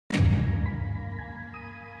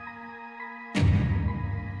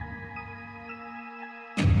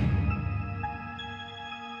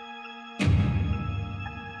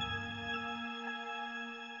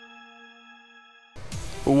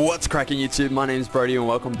What's cracking YouTube? My name is Brodie and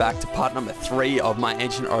welcome back to part number 3 of my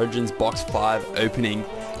Ancient Origins Box 5 opening.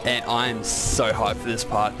 And I am so hyped for this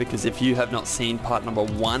part because if you have not seen part number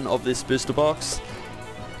 1 of this booster box,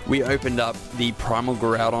 we opened up the Primal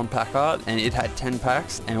Groudon pack art and it had 10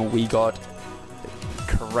 packs and we got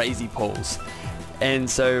crazy pulls. And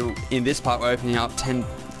so in this part we're opening up 10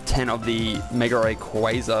 of the Mega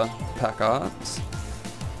Rayquaza pack arts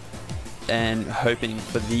and hoping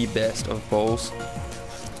for the best of pulls.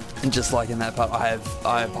 And just like in that part, I have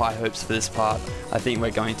high hopes for this part. I think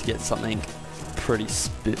we're going to get something pretty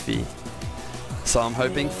spiffy. So I'm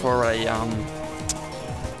hoping for a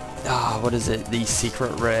what is it? The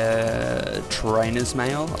secret rare Trainer's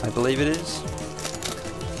Mail, I believe it is.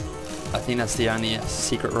 I think that's the only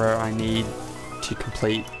secret rare I need to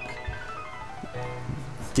complete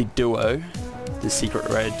the duo, the secret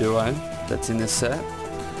rare duo that's in this set.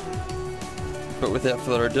 But without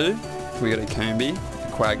further ado, we got a Combee,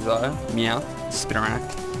 Quagsire, Meowth, Spinarak,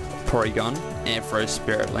 Porygon, Ampharos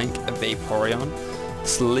Spirit Link, a Vaporeon,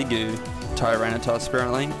 Sliggoo, Tyranitar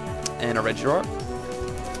Spirit Link, and a Regirock.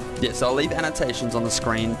 Yeah, so I'll leave annotations on the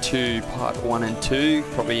screen to part 1 and 2,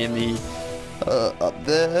 probably in the up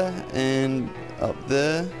there and up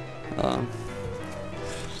there.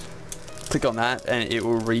 Click on that and it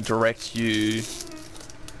will redirect you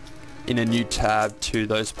in a new tab to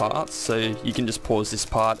those parts, so you can just pause this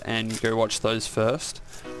part and go watch those first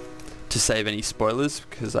to save any spoilers,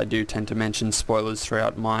 because I do tend to mention spoilers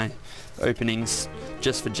throughout my openings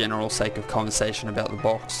just for general sake of conversation about the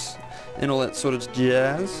box and all that sort of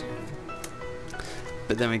jazz.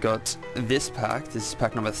 But then we got this pack. This is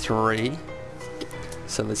pack number 3,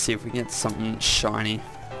 so let's see if we can get something shiny.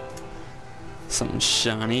 So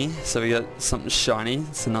we got something shiny.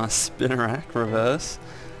 It's a nice Spinarak reverse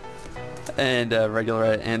and a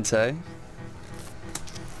regular Ante.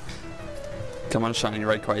 Come on, shiny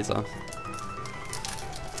Rayquaza.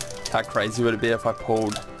 How crazy would it be if I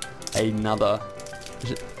pulled another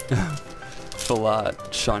full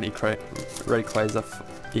art shiny Rayquaza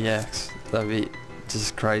EX? That'd be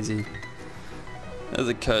just crazy. There's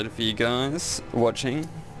a code for you guys watching.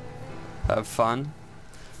 Have fun.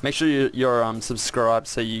 Make sure you're subscribed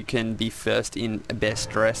so you can be first in best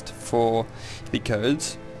dressed for the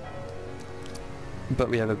codes. But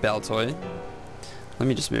we have a Baltoy. Let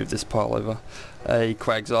me just move this pile over. A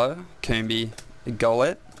Quagsire, Combee, a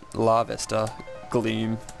Golett, Larvesta,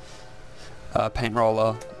 Gloom, Paint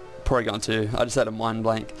Roller, Porygon 2. I just had a mind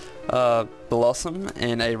blank. Blossom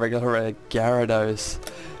and a regular Gyarados.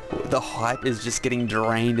 The hype is just getting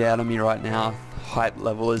drained out of me right now. Hype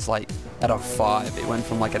level is like at a 5. It went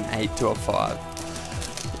from like an 8 to a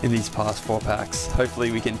 5 in these past 4 packs.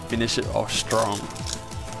 Hopefully we can finish it off strong.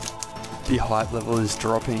 The hype level is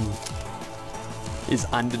dropping.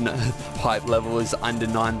 Hype level is under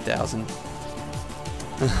 9,000.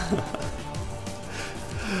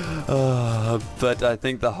 But I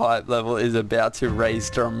think the hype level is about to raise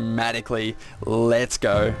dramatically. Let's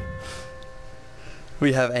go.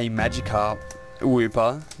 We have a Magikarp,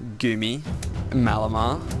 Wooper, Goomy,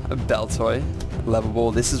 Malamar, a Baltoy,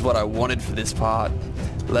 Leverball. This is what I wanted for this part.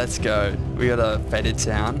 Let's go. We got a Faded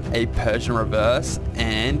Town, a Persian Reverse,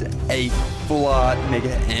 and a Full Art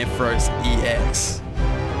Mega Ampharos EX.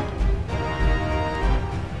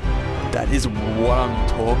 That is what I'm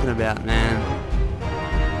talking about, man.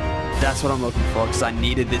 That's what I'm looking for, because I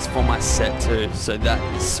needed this for my set too, so that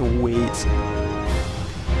is sweet.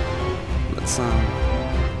 Let's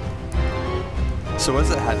so what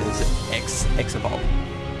does it have? Is it X-Evolve?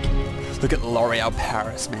 Look at L'Oreal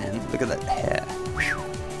Paris, man. Look at that hair.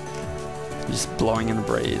 Just blowing in the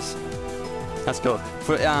breeze. That's cool.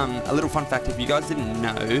 For a little fun fact, if you guys didn't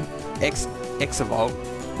know, X-Evolve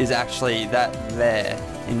is actually that there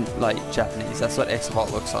in like Japanese. That's what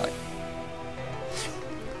X-Evolve looks like.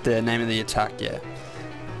 The name of the attack, yeah.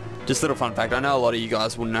 Just a little fun fact. I know a lot of you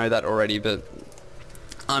guys will know that already, but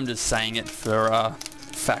I'm just saying it for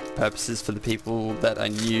fact purposes for the people that are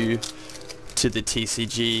new to the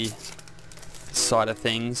TCG side of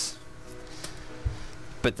things.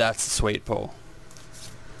 But that's a sweet pull.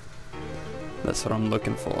 That's what I'm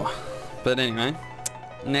looking for. But anyway,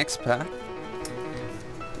 next pack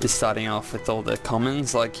is starting off with all the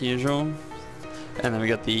commons like usual. And then we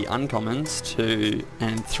got the uncommons, 2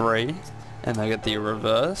 and 3. And then we got the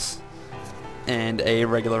reverse and a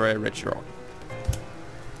regular rare Regirock.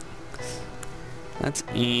 That's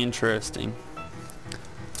interesting.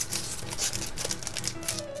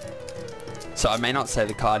 So I may not say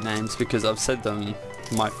the card names because I've said them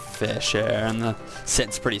my fair share and the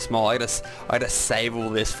set's pretty small. I gotta save all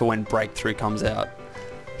this for when Breakthrough comes out,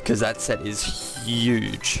 because that set is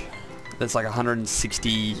huge. there's like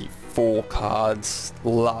 164 cards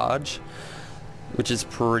large, which is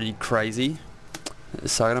pretty crazy.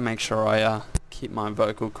 So I gotta make sure I keep my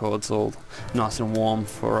vocal cords all nice and warm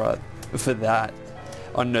for that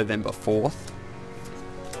on November 4th.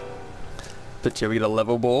 But yeah, we got a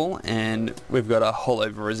level ball and we've got a holo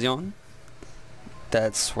Virizion.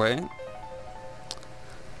 That's sweet.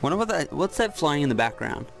 Wonder what's that flying in the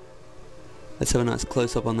background? Let's have a nice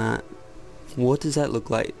close up on that. What does that look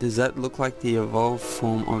like? Does that look like the evolved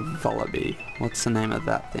form of Vullaby? What's the name of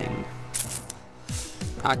that thing?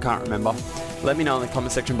 I can't remember. Let me know in the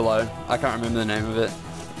comment section below. I can't remember the name of it.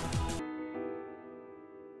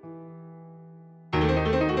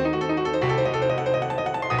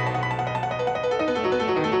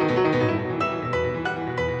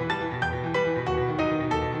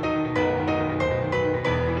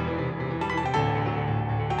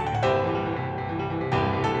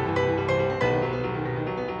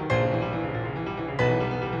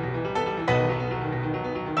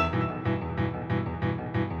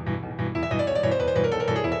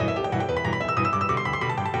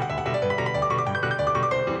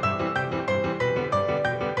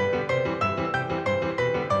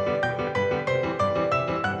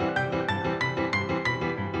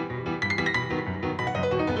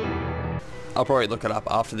 I'll probably look it up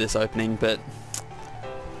after this opening, but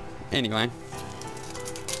anyway,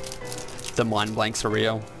 the mind blanks are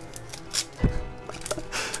real.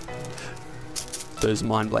 Those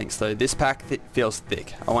mind blanks though. This pack feels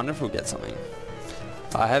thick. I wonder if we'll get something.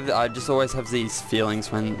 I just always have these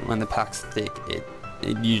feelings when the pack's thick.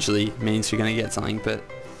 It usually means you're gonna get something, but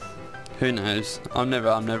who knows? I'm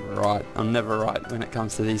never right. I'm never right when it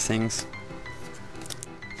comes to these things.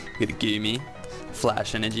 Get a Goomy,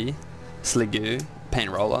 Flash Energy, Sliggoo,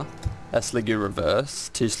 Paint Roller, a Sliggoo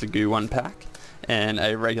Reverse, 2 Sliggoo 1 pack, and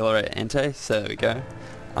a regular Entei, so there we go.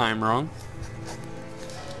 I'm wrong.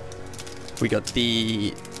 We got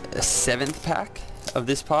the 7th pack of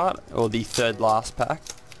this part, or the 3rd last pack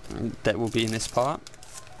that will be in this part.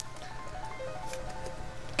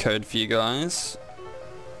 Code for you guys.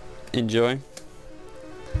 Enjoy.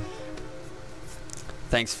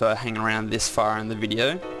 Thanks for hanging around this far in the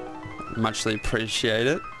video. Muchly appreciate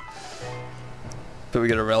it. But we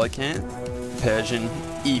got a Relicanth, Persian,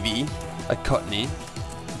 Eevee, a Cottony,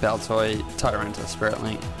 Baltoy, Tyranitar, Spirit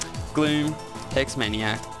Link, Gloom,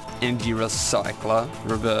 X-Maniac, Energy Recycler,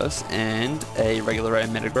 Reverse, and a regular rare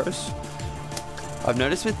Metagross. I've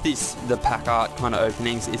noticed with the pack art kind of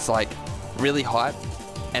openings, it's like really hype,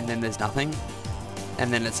 and then there's nothing, and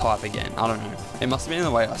then it's hype again. I don't know. It must have been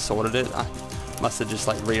the way I sorted it. I must have just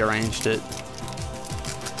like rearranged it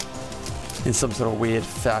in some sort of weird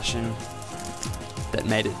fashion that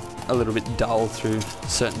made it a little bit dull through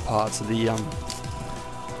certain parts of the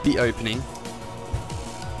opening,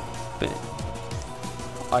 but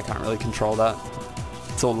I can't really control that.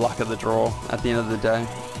 It's all luck of the draw at the end of the day.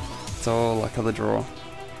 It's all luck of the draw.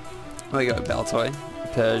 We got Baltoy,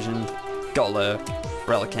 Persian, Golurk,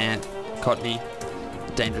 Relicanth, Cottony,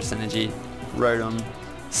 Dangerous Energy, Rotom,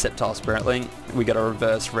 Sceptile Spirit Link. We got a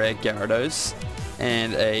reverse rare Gyarados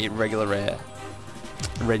and a regular rare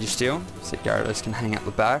Registeel, so Gyarados can hang up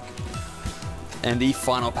the back. And the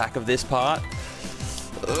final pack of this part.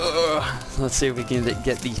 Let's see if we can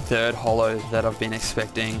get the 3rd holo that I've been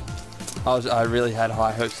expecting. I really had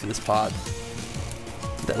high hopes for this part,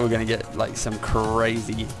 that we're gonna get like some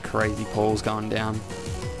crazy pulls going down.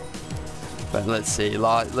 But let's see.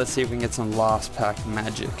 Let's see if we can get some last pack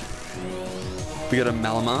magic. We got a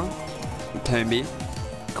Malamar, Tombee,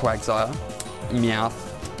 Quagsire, Meowth,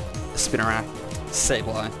 Spinarak,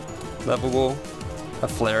 Sableye, Level Ball, a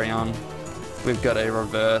Flareon. We've got a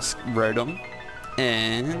reverse Rotom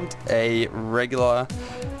and a regular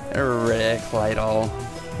rare Claydol.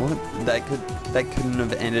 What? That couldn't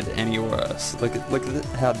have ended any worse. Look at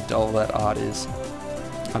how dull that art is.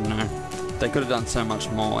 I don't know. They could have done so much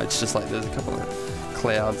more. It's just like there's a couple of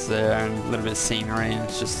clouds there and a little bit of scenery, and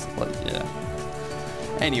it's just like, yeah.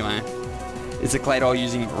 Anyway, it's a Claydol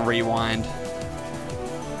using Rewind.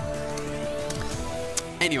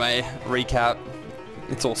 Anyway, recap.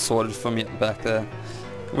 It's all sorted for me at the back there.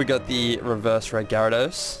 We got the reverse rare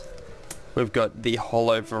Gyarados. We've got the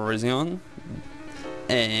holo Virizion.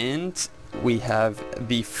 And we have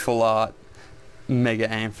the full art Mega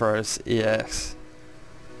Ampharos EX.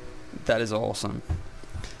 That is awesome.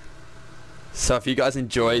 So if you guys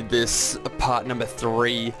enjoyed this part number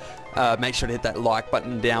 3, make sure to hit that like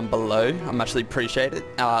button down below. I muchly appreciate it.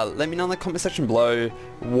 Let me know in the comment section below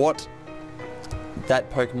what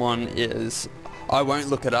that Pokemon is. I won't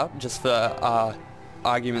look it up, just for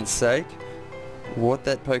argument's sake, what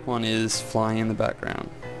that Pokemon is flying in the background.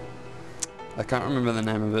 I can't remember the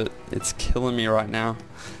name of it. It's killing me right now.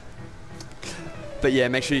 But yeah,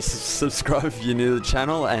 make sure you subscribe if you're new to the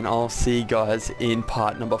channel, and I'll see you guys in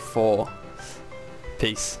part number 4.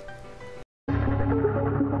 Peace.